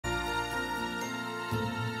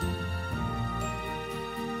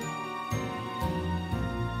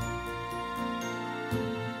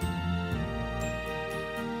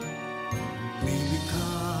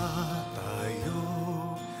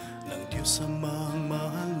Diyos amang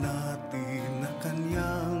mahal natin na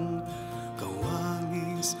Kanyang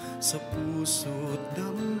kawangis sa puso't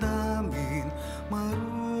damdamin,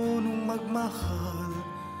 marunong magmahal,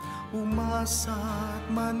 umasa at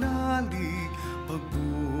manalig,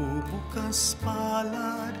 pagbubukas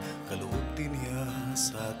palad, kaloob din niya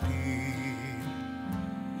sa atin.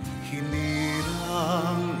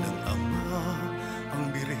 Hinirang ng Ama ang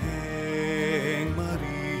Birheng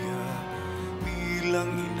Maria bilang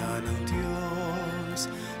ina ng Diyos,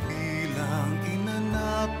 bilang ina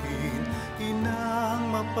natin,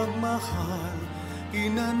 inang mapagmahal,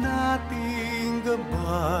 ina nating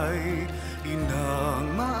gabay, inang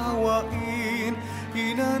maawain,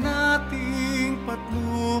 ina nating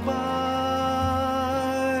patnubay.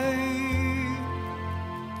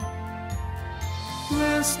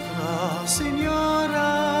 Nuestra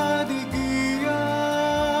Señora de Guía,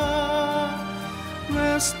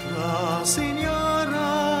 Nuestra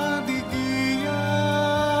Señora de Guía,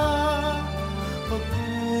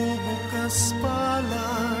 pagbubukas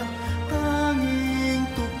palad, tanging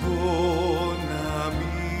tugon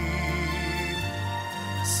namin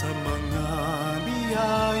sa mga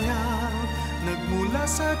biyayang nagmula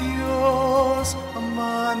sa Diyos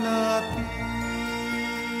Ama natin.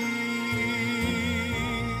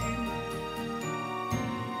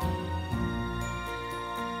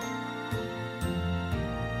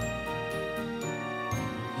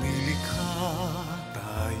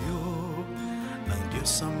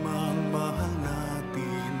 Diyos amang mahal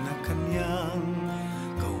natin na Kanyang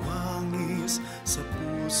kawangis sa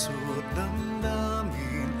puso't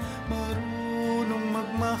damdamin, marunong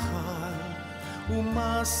magmahal,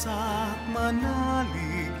 umasa at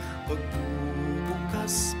manalig,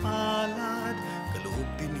 pagbubukas palad, kaloob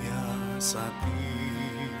din niya sa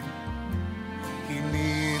atin.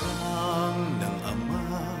 Hinirang ng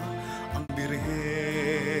Ama ang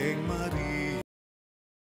Birheng Maria.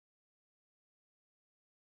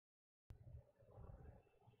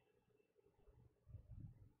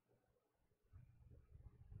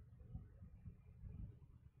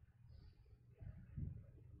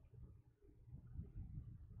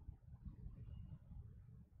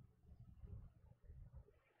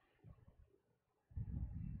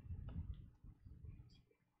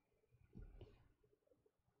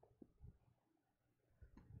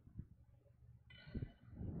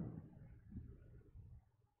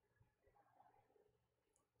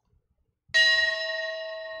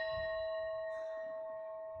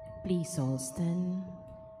 Please all stand.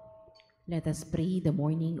 Let us pray the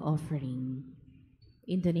morning offering.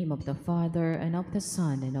 In the name of the Father, and of the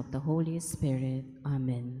Son, and of the Holy Spirit.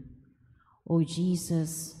 Amen. O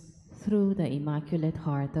Jesus, through the Immaculate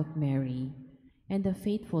Heart of Mary and the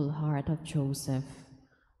faithful heart of Joseph,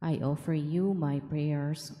 I offer you my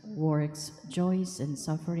prayers, works, joys, and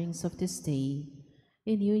sufferings of this day,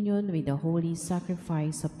 in union with the holy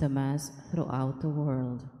sacrifice of the Mass throughout the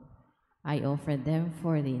world. I offer them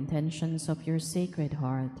for the intentions of your Sacred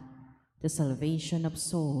Heart, the salvation of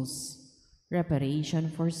souls,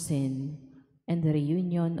 reparation for sin, and the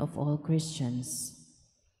reunion of all Christians.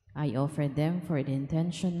 I offer them for the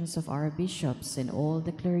intentions of our bishops and all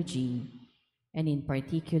the clergy, and in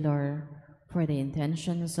particular for the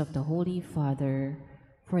intentions of the Holy Father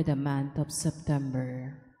for the month of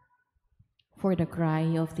September. For the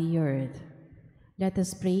cry of the earth, let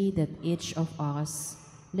us pray that each of us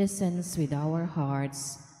listens with our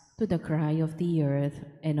hearts to the cry of the earth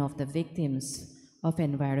and of the victims of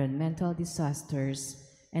environmental disasters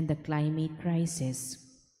and the climate crisis,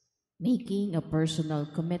 making a personal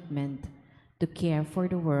commitment to care for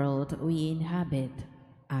the world we inhabit.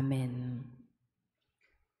 Amen.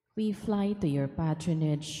 We fly to your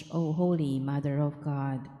patronage, O Holy Mother of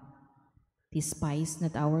God. Despise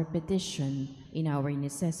not our petition in our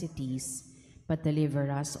necessities, but deliver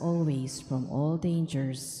us always from all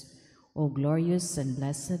dangers, O glorious and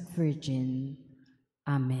blessed Virgin.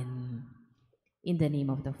 Amen. In the name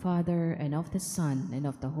of the Father, and of the Son, and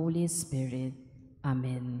of the Holy Spirit.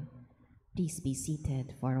 Amen. Please be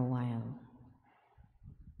seated for a while.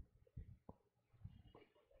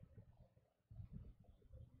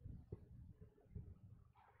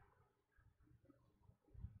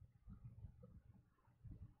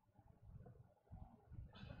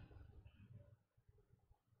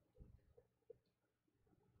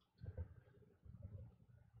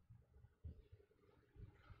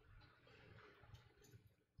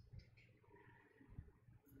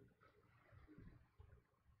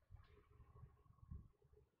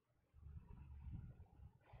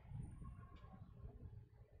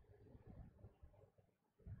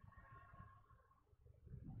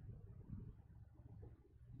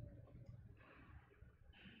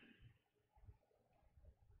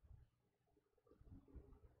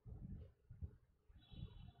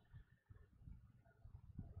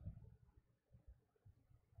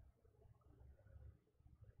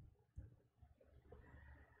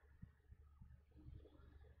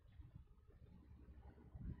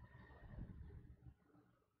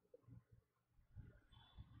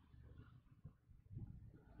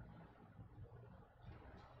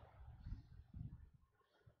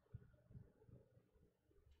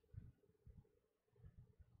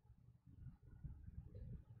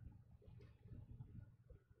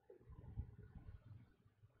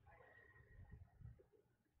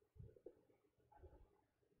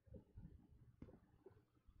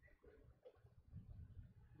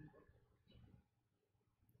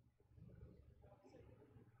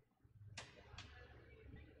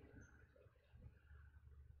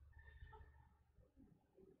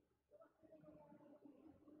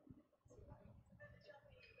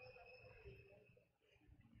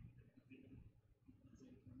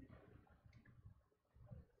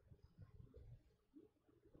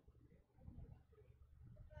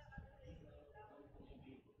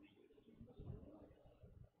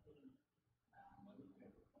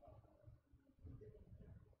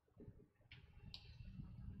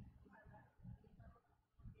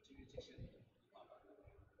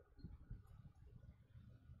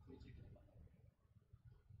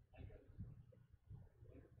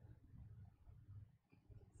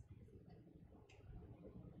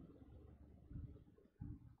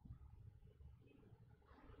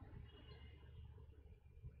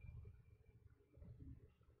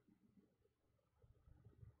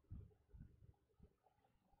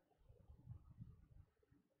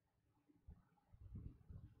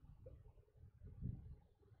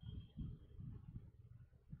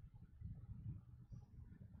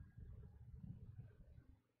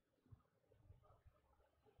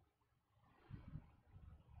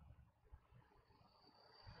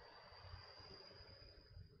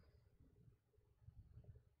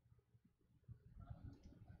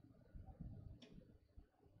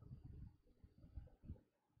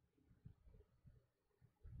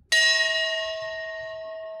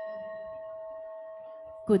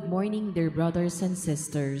 Good morning, dear brothers and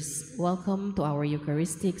sisters. Welcome to our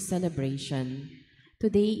Eucharistic celebration.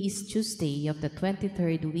 Today is Tuesday of the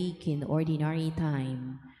 23rd week in Ordinary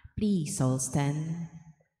Time. Please all stand.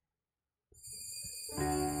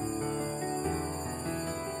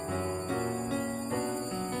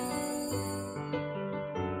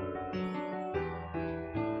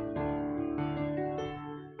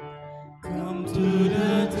 Come to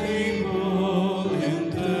the table,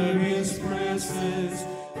 enter His presence,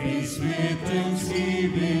 feast with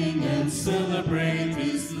thanksgiving and celebrate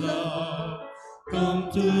His love. Come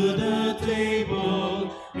to the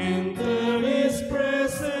table, enter His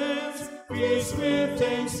presence, feast with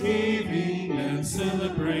thanksgiving and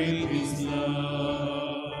celebrate His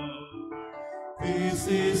love. This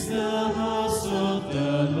is the house of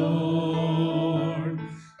the Lord.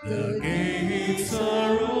 The gates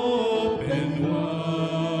are open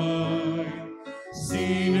wide.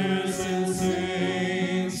 Sinners and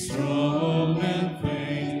saints, strong and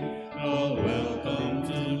faint, are welcome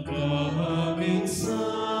to come inside.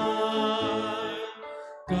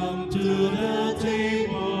 Come to the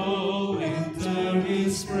table, enter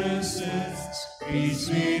His presence, feast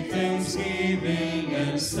with thanksgiving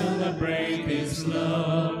and celebrate His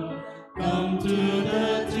love. Come to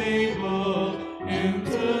the table,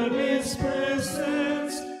 enter His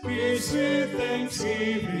presence, feast with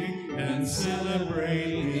thanksgiving and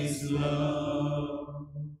celebrate His love.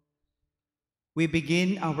 We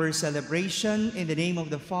begin our celebration in the name of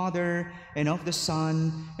the Father, and of the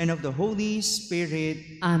Son, and of the Holy Spirit.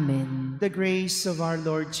 Amen. The grace of our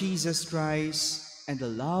Lord Jesus Christ, and the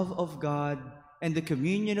love of God, and the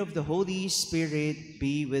communion of the Holy Spirit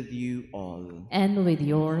be with you all. And with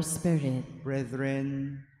your spirit.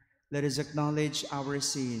 Brethren, let us acknowledge our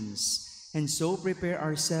sins, and so prepare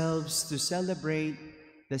ourselves to celebrate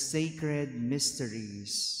the sacred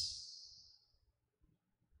mysteries.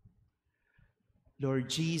 Lord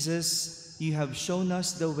Jesus, you have shown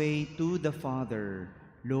us the way to the Father.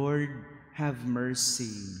 Lord, have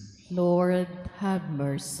mercy. Lord, have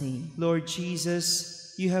mercy. Lord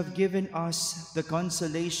Jesus, you have given us the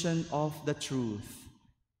consolation of the truth.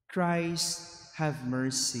 Christ, have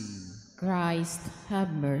mercy. Christ,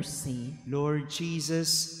 have mercy. Lord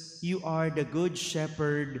Jesus, you are the Good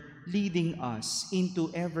Shepherd leading us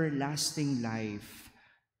into everlasting life.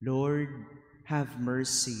 Lord, have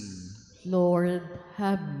mercy. Lord,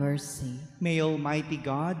 have mercy. May Almighty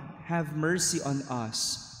God have mercy on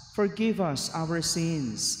us, forgive us our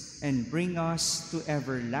sins, and bring us to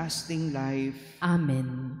everlasting life.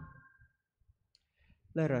 Amen.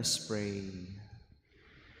 Let us pray.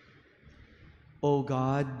 O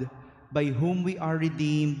God, by whom we are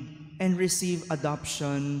redeemed and receive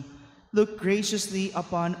adoption, look graciously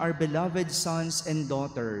upon our beloved sons and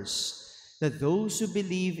daughters, that those who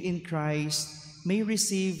believe in Christ may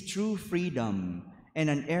receive true freedom and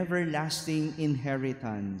an everlasting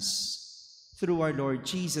inheritance. Through our Lord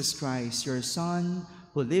Jesus Christ, your Son,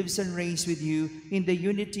 who lives and reigns with you in the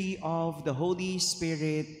unity of the Holy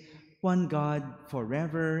Spirit, one God,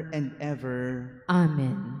 forever and ever.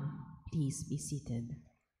 Amen. Please be seated.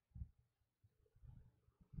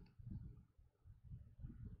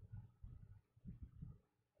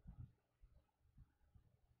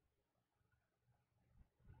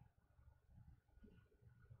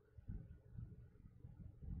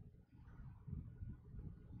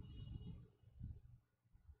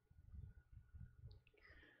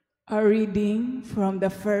 A reading from the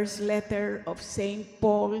first letter of St.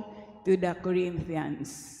 Paul to the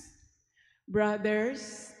Corinthians.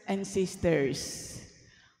 Brothers and sisters,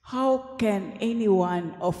 how can any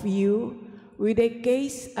one of you, with a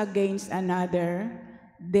case against another,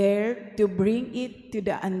 dare to bring it to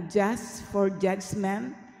the unjust for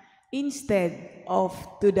judgment instead of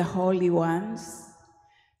to the holy ones?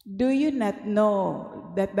 Do you not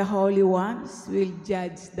know that the holy ones will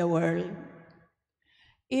judge the world?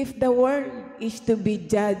 If the world is to be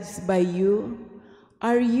judged by you,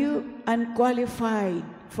 are you unqualified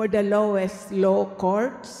for the lowest law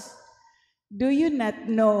courts? Do you not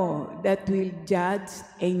know that we'll judge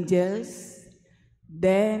angels?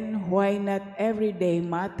 Then why not everyday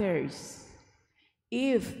matters?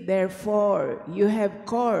 If, therefore, you have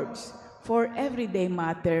courts for everyday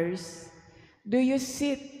matters, do you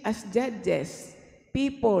sit as judges,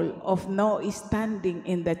 people of no standing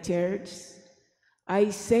in the church?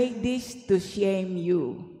 I say this to shame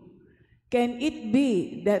you. Can it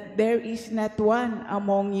be that there is not one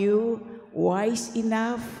among you wise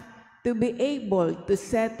enough to be able to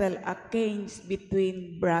settle a case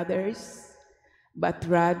between brothers? But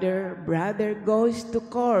rather, brother goes to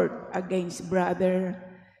court against brother,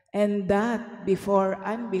 and that before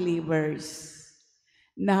unbelievers.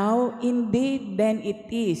 Now, indeed, then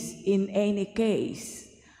it is, in any case,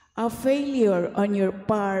 a failure on your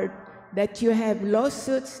part that you have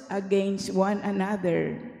lawsuits against one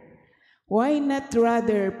another. Why not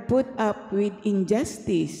rather put up with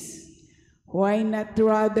injustice? Why not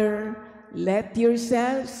rather let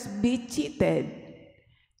yourselves be cheated?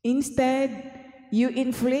 Instead, you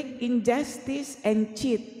inflict injustice and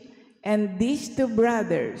cheat, and these to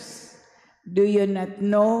brothers. Do you not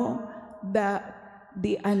know that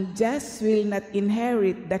the unjust will not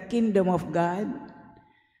inherit the kingdom of God?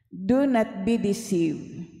 Do not be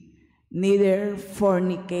deceived. Neither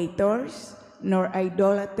fornicators, nor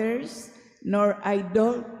idolaters, nor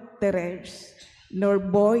adulterers, nor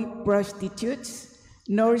boy prostitutes,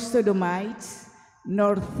 nor sodomites,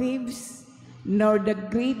 nor thieves, nor the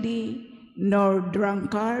greedy, nor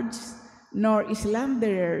drunkards, nor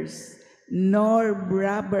slanderers, nor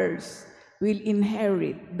robbers will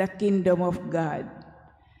inherit the kingdom of God.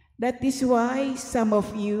 That is why some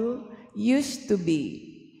of you used to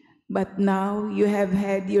be, but now you have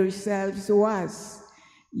had yourselves washed.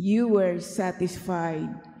 You were satisfied.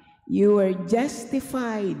 You were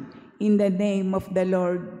justified in the name of the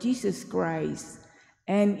Lord Jesus Christ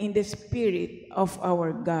and in the Spirit of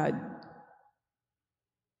our God.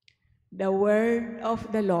 The word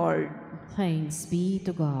of the Lord. Thanks be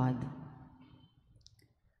to God.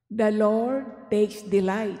 The Lord takes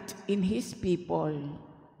delight in his people.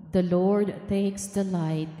 The Lord takes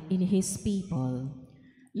delight in his people.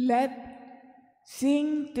 Let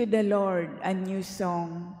sing to the Lord a new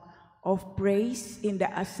song of praise in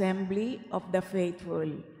the assembly of the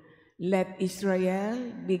faithful. Let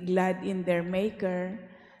Israel be glad in their Maker.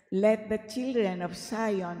 Let the children of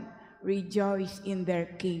Zion rejoice in their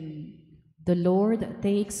King. The Lord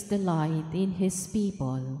takes delight in his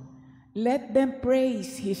people. Let them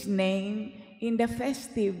praise his name in the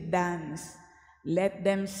festive dance. Let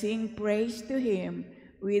them sing praise to him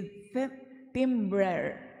with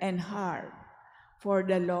timbre and harp. For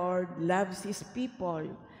the Lord loves his people,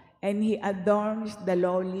 and he adorns the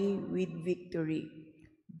lowly with victory.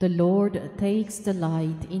 The Lord takes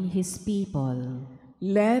delight in his people.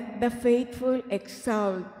 Let the faithful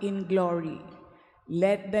exult in glory.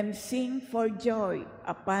 Let them sing for joy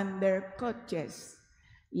upon their couches.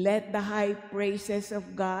 Let the high praises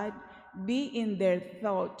of God be in their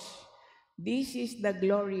thoughts. This is the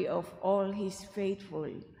glory of all his faithful.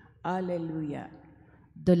 Alleluia.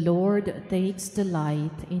 The Lord takes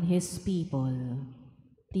delight in his people.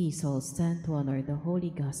 Please all stand to honor the Holy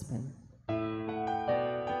Gospel.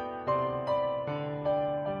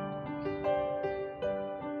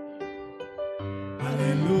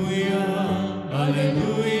 Alleluia,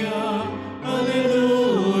 alleluia,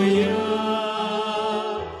 alleluia.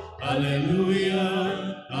 Alleluia,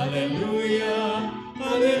 alleluia,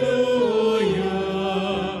 alleluia.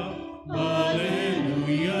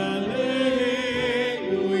 Alleluia,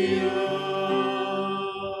 alleluia.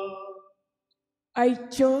 I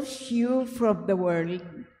chose you from the world,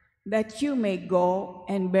 that you may go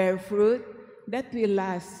and bear fruit that will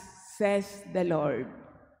last, says the Lord.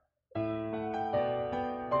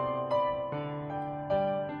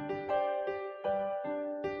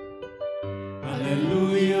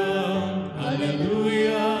 Alleluia,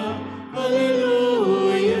 alleluia,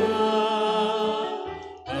 alleluia.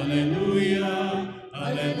 Alleluia,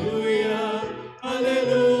 alleluia,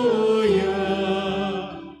 alleluia.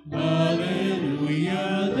 Alleluia,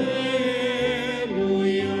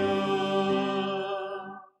 alleluia.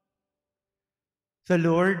 The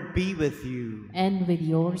Lord be with you. And with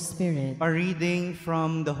your spirit. A reading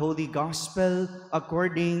from the Holy Gospel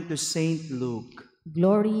according to Saint Luke.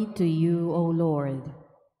 Glory to you, O Lord.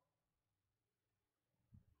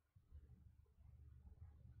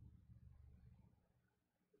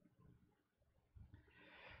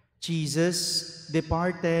 Jesus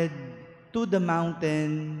departed to the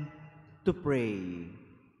mountain to pray,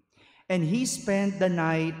 and he spent the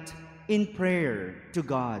night in prayer to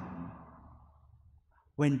God.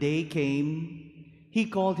 When day came, he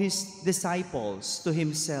called his disciples to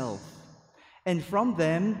himself, and from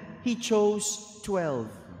them he chose 12,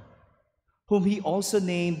 whom he also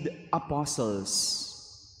named apostles.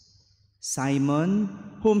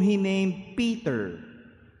 Simon, whom he named Peter,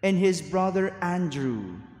 and his brother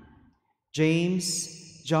Andrew,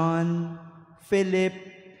 James, John, Philip,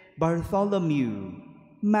 Bartholomew,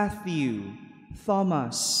 Matthew,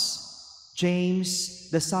 Thomas, James,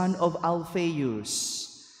 the son of Alphaeus,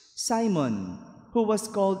 Simon, who was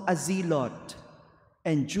called a zealot,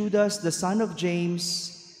 and Judas, the son of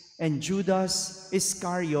James, and Judas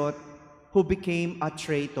Iscariot, who became a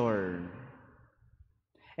traitor.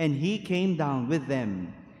 And he came down with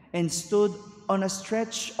them and stood on a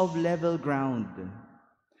stretch of level ground.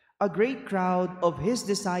 A great crowd of his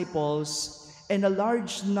disciples and a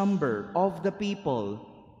large number of the people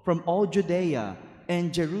from all Judea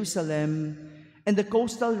and Jerusalem and the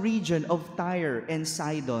coastal region of Tyre and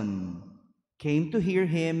Sidon came to hear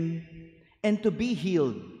him and to be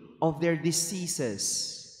healed of their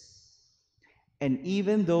diseases. And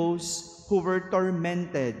even those who were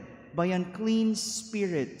tormented by unclean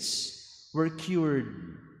spirits were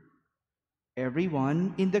cured.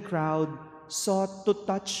 Everyone in the crowd sought to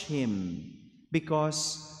touch him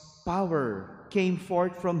because power came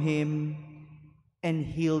forth from him and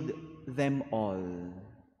healed them all.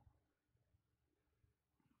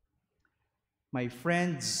 My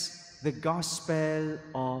friends, the Gospel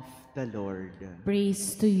of the Lord.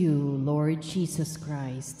 Praise to you, Lord Jesus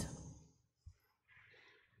Christ.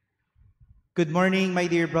 Good morning, my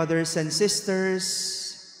dear brothers and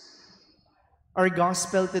sisters. Our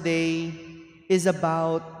Gospel today is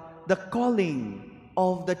about the calling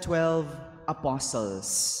of the 12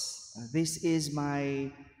 apostles. This is my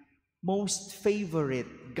most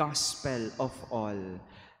favorite Gospel of all,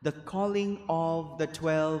 the calling of the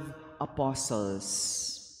 12 apostles.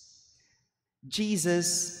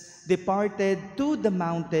 Jesus departed to the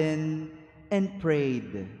mountain and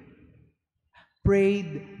prayed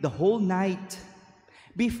the whole night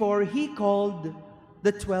before he called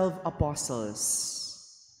the 12 apostles.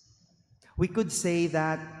 We could say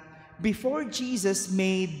that before Jesus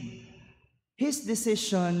made his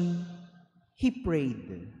decision, he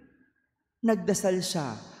prayed. Nagdasal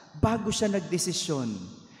siya bago siya nagdesisyon,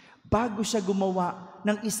 bago siya gumawa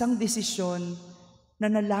ng isang desisyon na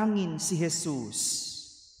nalangin si Jesus.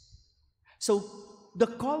 So, the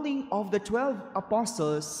calling of the 12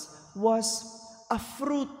 apostles was a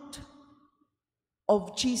fruit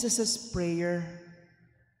of Jesus' prayer.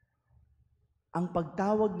 Ang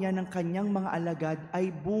pagtawag niya ng kanyang mga alagad ay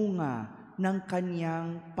bunga ng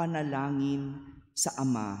kanyang panalangin sa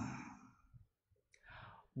Ama.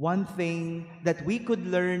 One thing that we could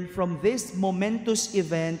learn from this momentous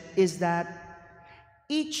event is that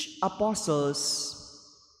each apostle,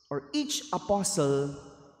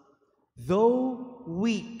 though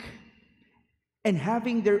weak and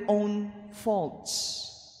having their own faults,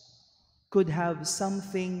 could have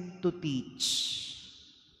something to teach.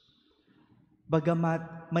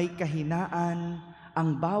 Bagamat may kahinaan ang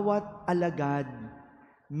bawat alagad,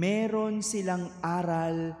 meron silang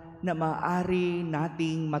aral na maaari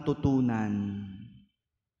nating matutunan.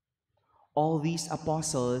 All these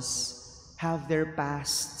apostles have their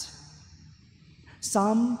past.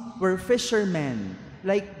 Some were fishermen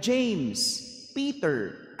like James,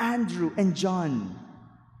 Peter, Andrew, and John.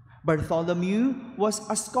 Bartholomew was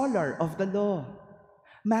a scholar of the law.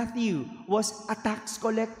 Matthew was a tax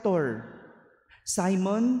collector.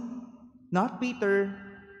 Simon, not Peter,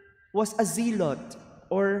 was a zealot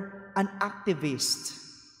or an activist.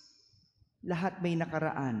 Lahat may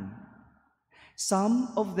nakaraan.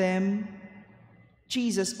 Some of them,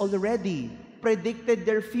 Jesus already predicted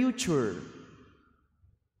their future.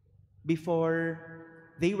 Before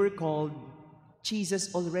they were called, Jesus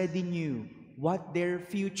already knew what their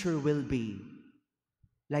future will be.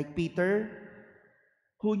 Like Peter,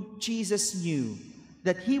 who Jesus knew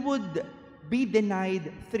that he would be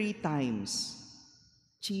denied 3 times.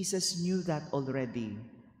 Jesus knew that already.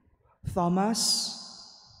 Thomas,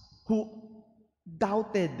 who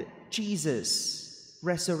doubted Jesus'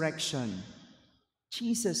 resurrection,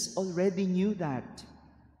 Jesus already knew that.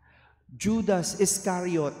 Judas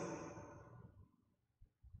Iscariot,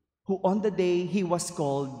 who on the day he was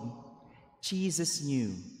called, Jesus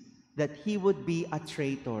knew that he would be a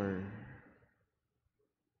traitor.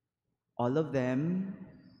 All of them,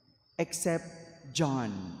 except John,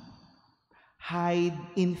 hide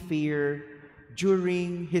in fear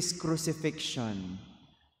during his crucifixion.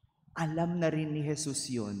 Alam na rin ni Jesus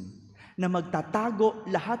yun, na magtatago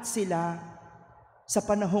lahat sila sa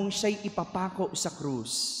panahong siya'y ipapako sa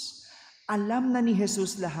krus. Alam na ni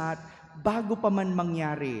Jesus lahat bago pa man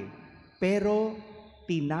mangyari, pero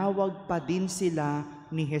tinawag pa din sila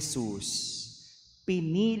ni Jesus.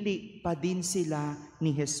 Pinili pa din sila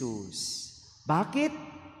ni Jesus. Bakit?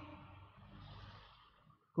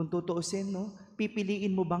 Kung tutuusin, no?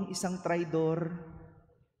 Pipiliin mo bang isang traidor?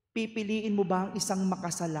 Pipiliin mo ba ang isang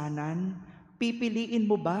makasalanan? Pipiliin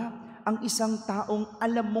mo ba ang isang taong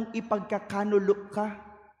alam mong ipagkakanulok ka?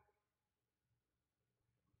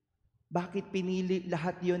 Bakit pinili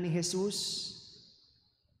lahat yon ni Jesus?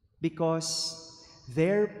 Because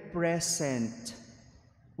their present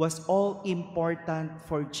was all important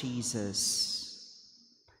for Jesus.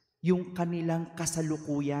 Yung kanilang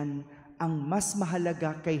kasalukuyan ang mas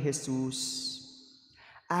mahalaga kay Jesus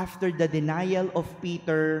After the denial of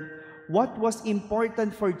Peter, what was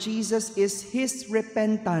important for Jesus is his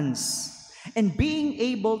repentance and being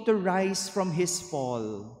able to rise from his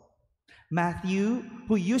fall. Matthew,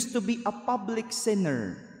 who used to be a public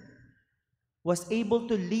sinner, was able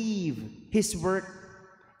to leave his work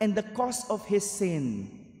and the cause of his sin.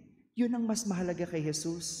 Yun ang mas mahalaga kay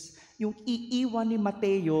Jesus. Yung iiwan ni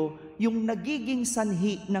Mateo, yung nagiging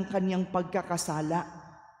sanhi ng kanyang pagkakasala,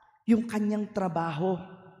 yung kanyang trabaho.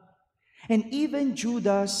 And even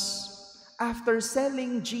Judas, after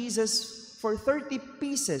selling Jesus for 30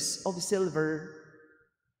 pieces of silver,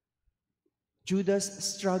 Judas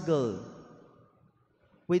struggled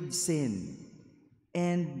with sin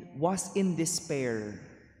and was in despair.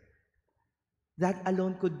 That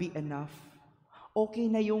alone could be enough. Okay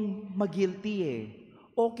na yung mag-guilty eh.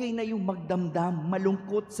 Okay na yung magdamdam,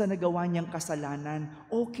 malungkot sa nagawa niyang kasalanan.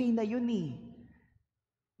 Okay na yun eh.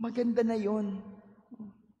 Maganda na yun.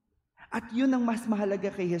 At yun ang mas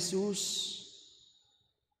mahalaga kay Jesus.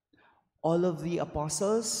 All of the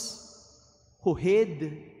apostles who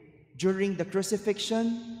hid during the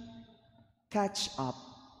crucifixion catch up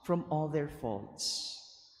from all their faults.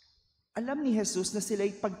 Alam ni Jesus na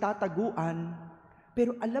sila'y pagtataguan,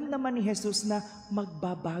 pero alam naman ni Jesus na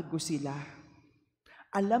magbabago sila.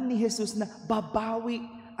 Alam ni Jesus na babawi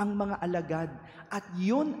ang mga alagad, at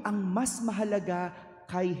yun ang mas mahalaga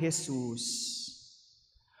kay Jesus.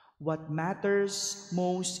 What matters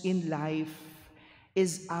most in life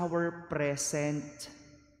is our present.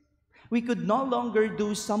 We could no longer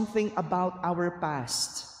do something about our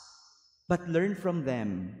past, but learn from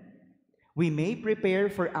them. We may prepare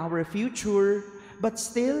for our future, but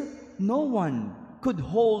still no one could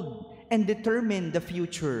hold and determine the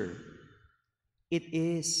future. It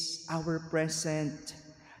is our present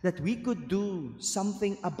that we could do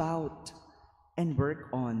something about and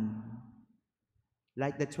work on.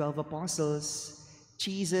 Like the 12 apostles,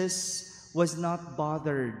 Jesus was not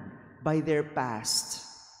bothered by their past,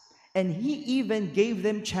 and he even gave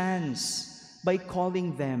them chance by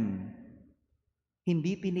calling them.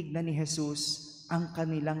 Hindi tinignan ni Jesus ang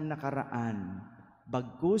kanilang nakaraan,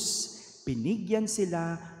 bagkus binigyan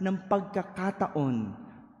sila ng pagkakataon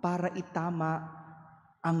para itama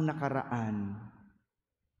ang nakaraan.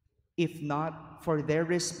 If not for their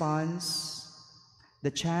response, the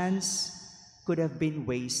chance could have been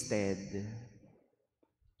wasted.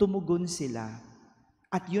 Tumugon sila,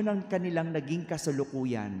 at yun ang kanilang naging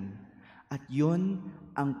kasalukuyan, at yun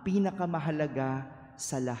ang pinakamahalaga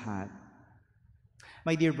sa lahat.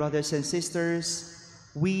 My dear brothers and sisters,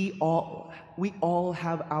 we all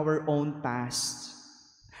have our own past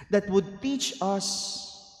that would teach us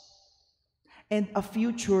and a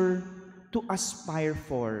future to aspire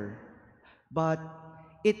for. But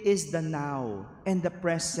it is the now and the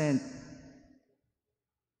present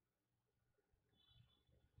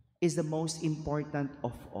is the most important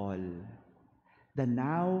of all. The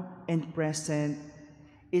now and present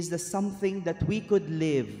is the something that we could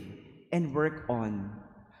live and work on,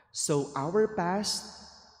 so our past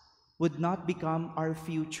would not become our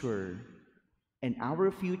future, and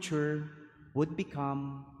our future would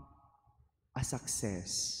become a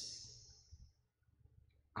success.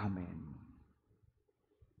 Amen.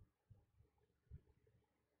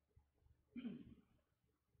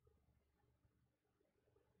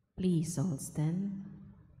 Please all stand.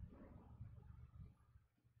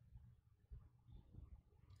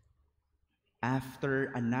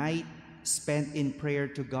 After a night spent in prayer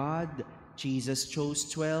to God, Jesus chose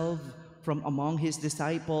 12 from among his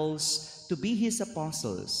disciples to be his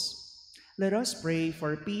apostles. Let us pray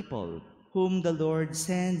for people whom the Lord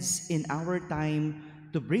sends in our time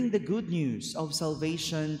to bring the good news of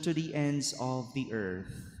salvation to the ends of the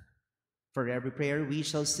earth. For every prayer we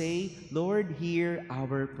shall say, Lord, hear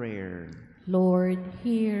our prayer. Lord,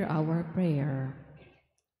 hear our prayer.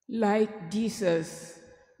 Like Jesus,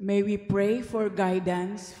 may we pray for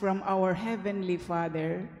guidance from our Heavenly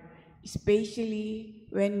Father, especially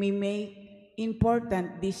when we make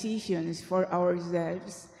important decisions for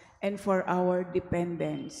ourselves and for our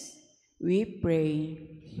dependents. We pray,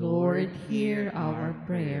 Lord, hear our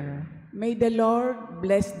prayer. may the Lord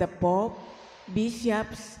bless the Pope,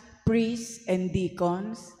 bishops, priests, and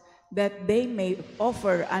deacons, that they may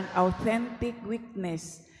offer an authentic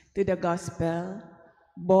witness to the gospel,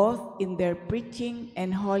 both in their preaching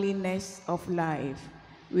and holiness of life.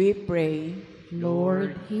 We pray,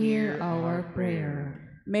 Lord, hear our prayer.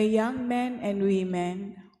 may young men and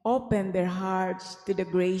women open their hearts to the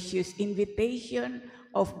gracious invitation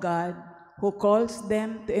of God, who calls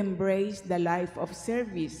them to embrace the life of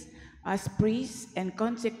service as priests and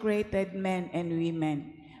consecrated men and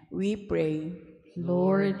women. We pray,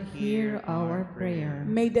 Lord, hear our prayer.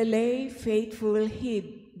 May the lay faithful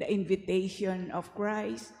heed the invitation of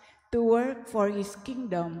Christ to work for his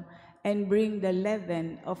kingdom and bring the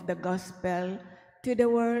leaven of the gospel to the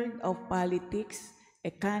world of politics,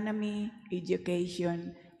 economy,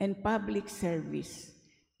 education, and public service.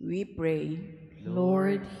 We pray.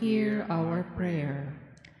 Lord, hear our prayer.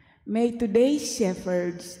 May today's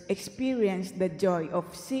shepherds experience the joy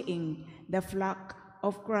of seeing the flock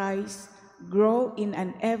of Christ grow in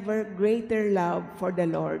an ever greater love for the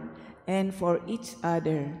Lord and for each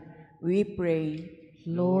other. We pray.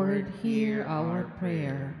 Lord, hear our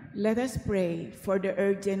prayer. Let us pray for the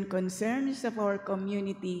urgent concerns of our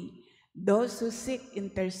community, those who seek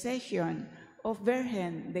intercession of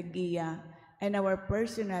Virgen de Guia, and our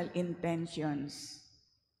personal intentions.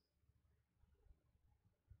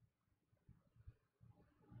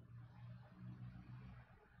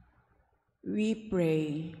 We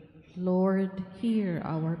pray. Lord, hear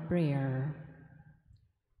our prayer.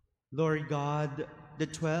 Lord God, the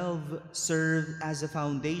 12 serve as a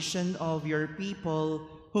foundation of your people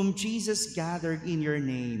whom Jesus gathered in your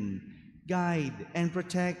name. Guide and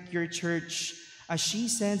protect your church as she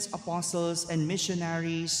sends apostles and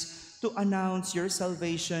missionaries to announce your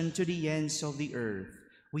salvation to the ends of the earth.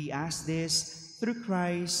 We ask this through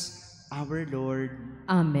Christ our Lord.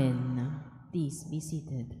 Amen. Please be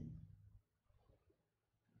seated.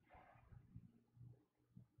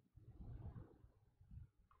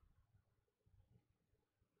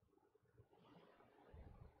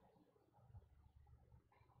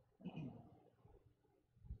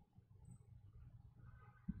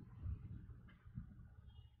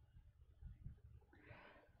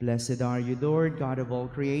 Blessed are you, Lord, God of all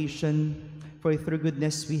creation, for through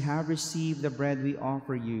goodness we have received the bread we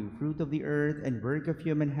offer you, fruit of the earth and work of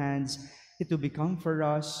human hands, it will become for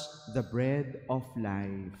us the bread of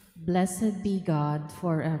life. Blessed be God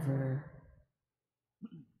forever.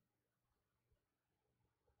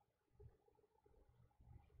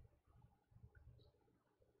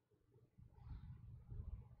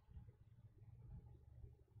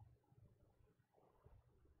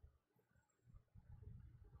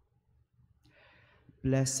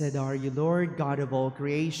 Blessed are you, Lord, God of all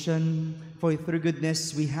creation, for through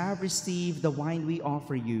goodness we have received the wine we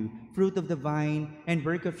offer you, fruit of the vine and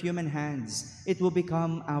work of human hands. It will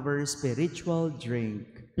become our spiritual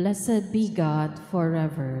drink. Blessed be God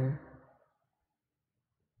forever.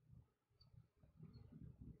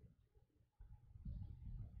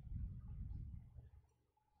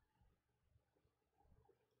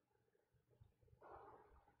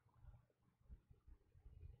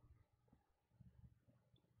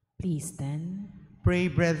 Please stand. Pray,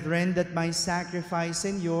 brethren, that my sacrifice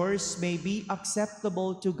and yours may be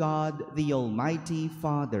acceptable to God, the Almighty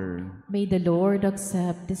Father. May the Lord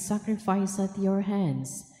accept the sacrifice at your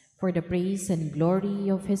hands for the praise and glory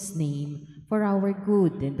of his name, for our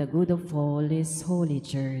good and the good of all his holy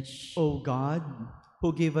church. O God,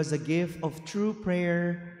 who give us a gift of true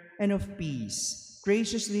prayer and of peace,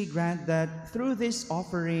 graciously grant that through this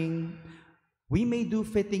offering we may do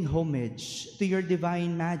fitting homage to your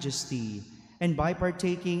divine majesty, and by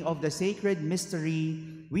partaking of the sacred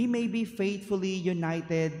mystery, we may be faithfully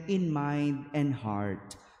united in mind and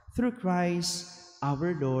heart. Through Christ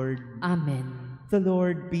our Lord. Amen. The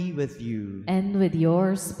Lord be with you. And with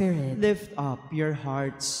your spirit. Lift up your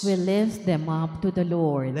hearts. We lift them up to the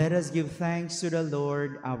Lord. Let us give thanks to the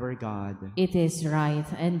Lord our God. It is right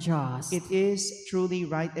and just. It is truly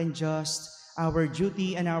right and just, our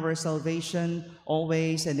duty and our salvation,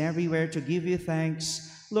 always and everywhere to give you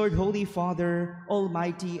thanks, Lord, Holy Father,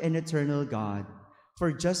 Almighty and eternal God.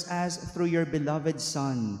 For just as through your beloved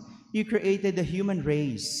Son, you created the human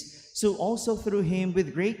race, so also through him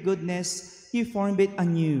with great goodness you formed it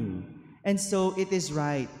anew. And so it is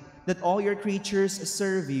right that all your creatures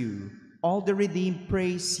serve you, all the redeemed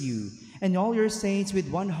praise you, and all your saints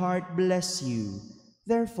with one heart bless you.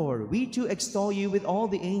 Therefore, we too extol you with all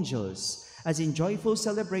the angels, as in joyful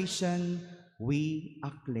celebration we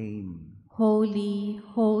acclaim. Holy,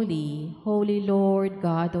 holy, holy Lord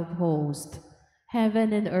God of hosts,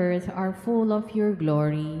 heaven and earth are full of your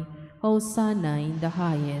glory. Hosanna in the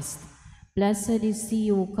highest. Blessed is he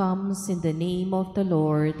who comes in the name of the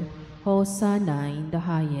Lord. Hosanna in the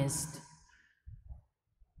highest.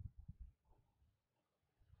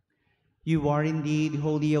 You are indeed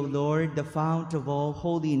holy, O Lord, the fount of all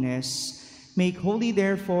holiness. Make holy,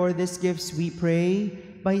 therefore, these gifts, we pray,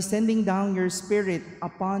 by sending down your Spirit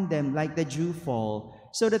upon them like the dewfall,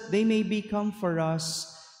 so that they may become for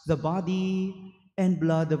us the body and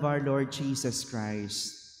blood of our Lord Jesus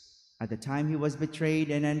Christ. At the time he was betrayed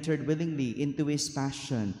and entered willingly into his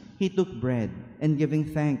passion, he took bread and giving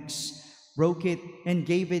thanks, broke it and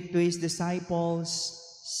gave it to his disciples,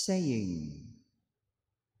 saying,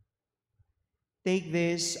 "Take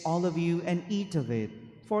this, all of you, and eat of it,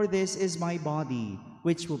 for this is my body,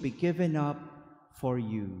 which will be given up for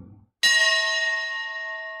you."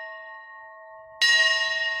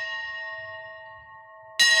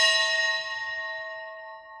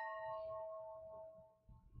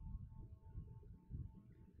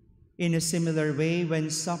 In a similar way, when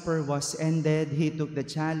supper was ended, he took the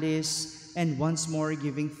chalice, and once more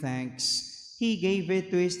giving thanks, he gave it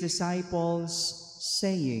to his disciples,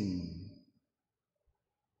 saying,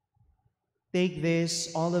 "Take this,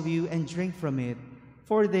 all of you, and drink from it,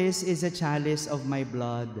 for this is a chalice of my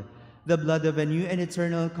blood, the blood of a new and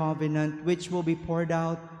eternal covenant, which will be poured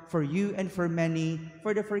out for you and for many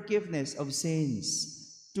for the forgiveness of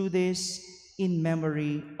sins. Do this in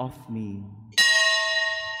memory of me."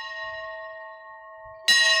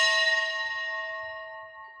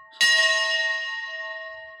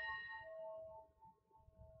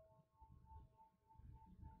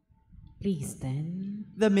 Please stand.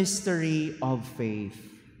 The mystery of faith.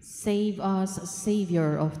 Save us,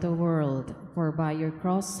 Savior of the world, for by your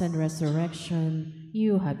cross and resurrection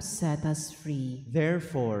you have set us free.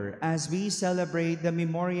 Therefore, as we celebrate the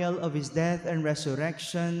memorial of his death and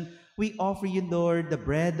resurrection, we offer you, Lord, the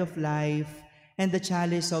bread of life and the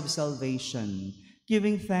chalice of salvation,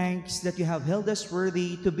 giving thanks that you have held us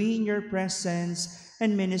worthy to be in your presence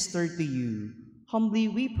and minister to you. Humbly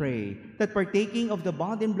we pray that partaking of the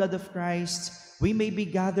body and blood of Christ, we may be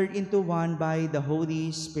gathered into one by the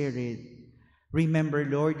Holy Spirit. Remember,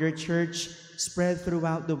 Lord, your church spread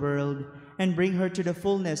throughout the world, and bring her to the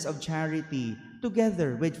fullness of charity,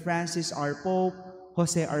 together with Francis our Pope,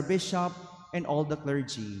 Jose our Bishop, and all the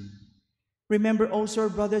clergy. Remember also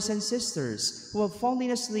our brothers and sisters who have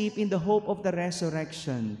fallen asleep in the hope of the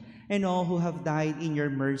resurrection, and all who have died in your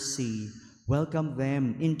mercy. Welcome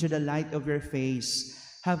them into the light of your face.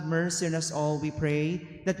 Have mercy on us all, we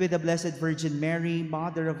pray, that with the Blessed Virgin Mary,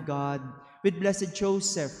 Mother of God, with Blessed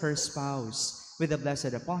Joseph, her spouse, with the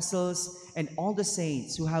blessed apostles, and all the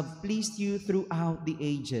saints who have pleased you throughout the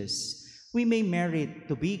ages, we may merit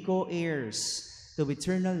to be co-heirs to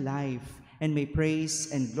eternal life, and may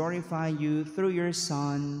praise and glorify you through your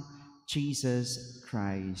Son, Jesus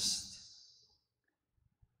Christ.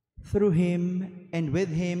 Through him, and with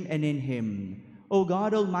him, and in him, O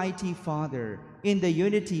God, Almighty Father, in the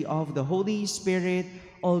unity of the Holy Spirit,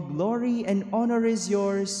 all glory and honor is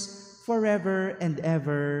yours forever and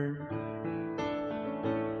ever.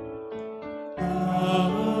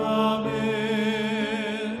 Amen. Amen.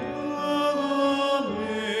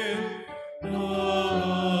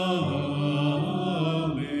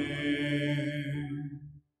 Amen.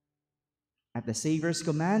 At the Savior's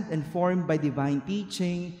command and formed by divine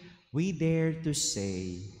teaching, we dare to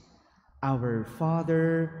say, Our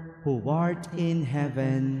Father, who art in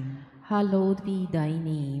heaven, Hallowed be thy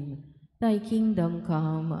name. Thy kingdom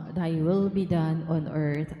come, thy will be done on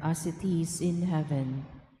earth as it is in heaven.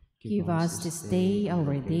 Give us this day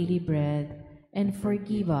our daily bread, and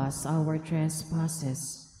forgive us our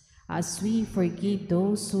trespasses, as we forgive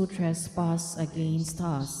those who trespass against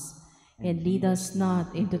us. And lead us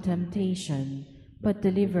not into temptation, but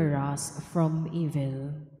deliver us from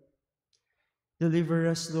evil. deliver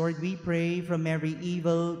us, Lord, we pray, from every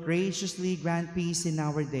evil. Graciously grant peace in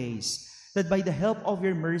our days, that by the help of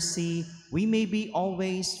your mercy we may be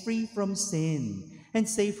always free from sin and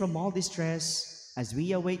safe from all distress, as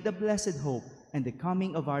we await the blessed hope and the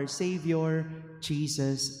coming of our Savior,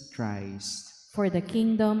 Jesus Christ. For the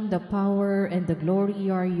kingdom, the power, and the glory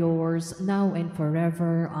are yours, now and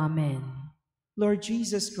forever. Amen. Lord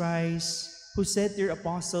Jesus Christ, who said to your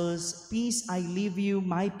apostles, "Peace I leave you,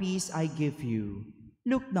 my peace I give you,"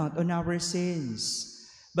 look not on our sins,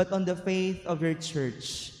 but on the faith of your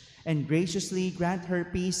church, and graciously grant her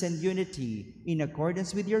peace and unity in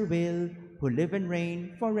accordance with your will, who live and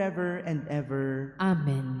reign forever and ever.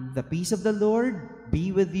 Amen. The peace of the Lord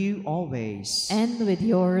be with you always. And with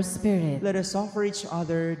your spirit. Let us offer each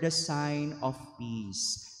other the sign of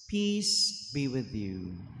peace. Peace be with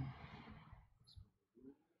you.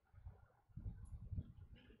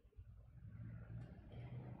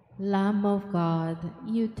 Lamb of God,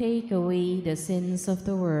 you take away the sins of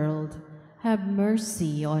the world, have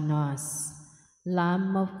mercy on us.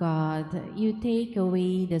 Lamb of God, you take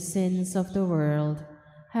away the sins of the world,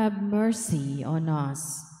 have mercy on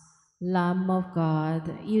us. Lamb of God,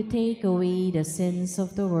 you take away the sins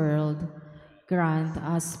of the world, grant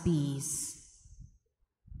us peace.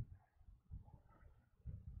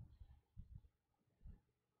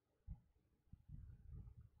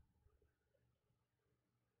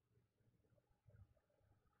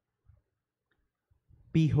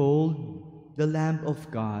 Behold the Lamb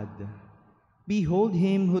of God. Behold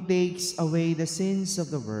him who takes away the sins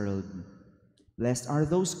of the world. Blessed are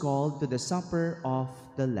those called to the supper of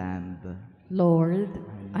the Lamb. Lord,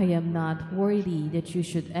 I am not worthy that you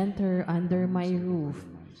should enter under my roof,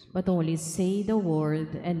 but only say the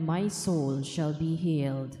word, and my soul shall be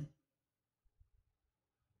healed.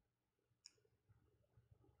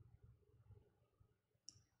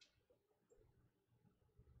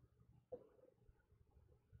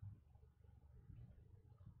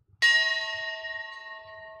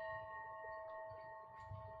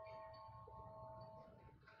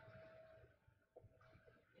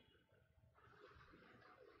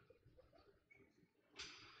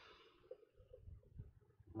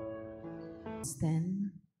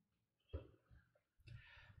 Stand.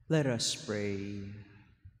 Let us pray.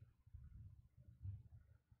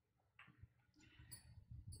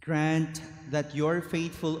 Grant that your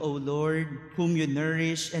faithful, O Lord, whom you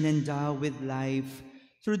nourish and endow with life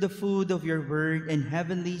through the food of your word and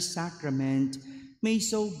heavenly sacrament, may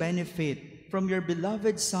so benefit from your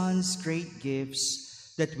beloved Son's great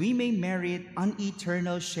gifts, that we may merit an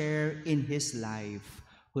eternal share in his life,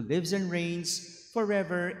 who lives and reigns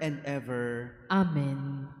forever and ever.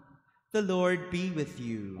 Amen. The Lord be with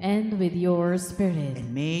you. And with your spirit.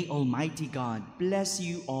 And may Almighty God bless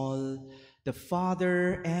you all, the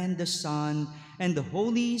Father and the Son and the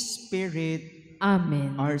Holy Spirit.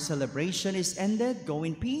 Amen. Our celebration is ended. Go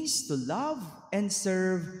in peace to love and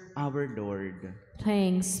serve our Lord.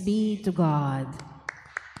 Thanks be to God.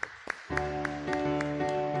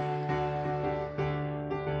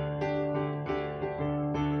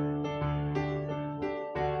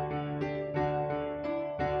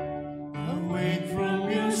 Awake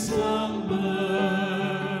from your slumber,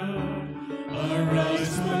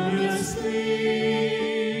 arise from your sleep.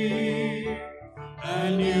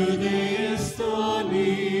 A new day is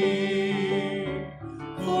dawning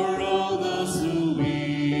for all those who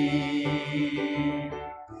weep.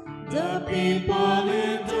 The people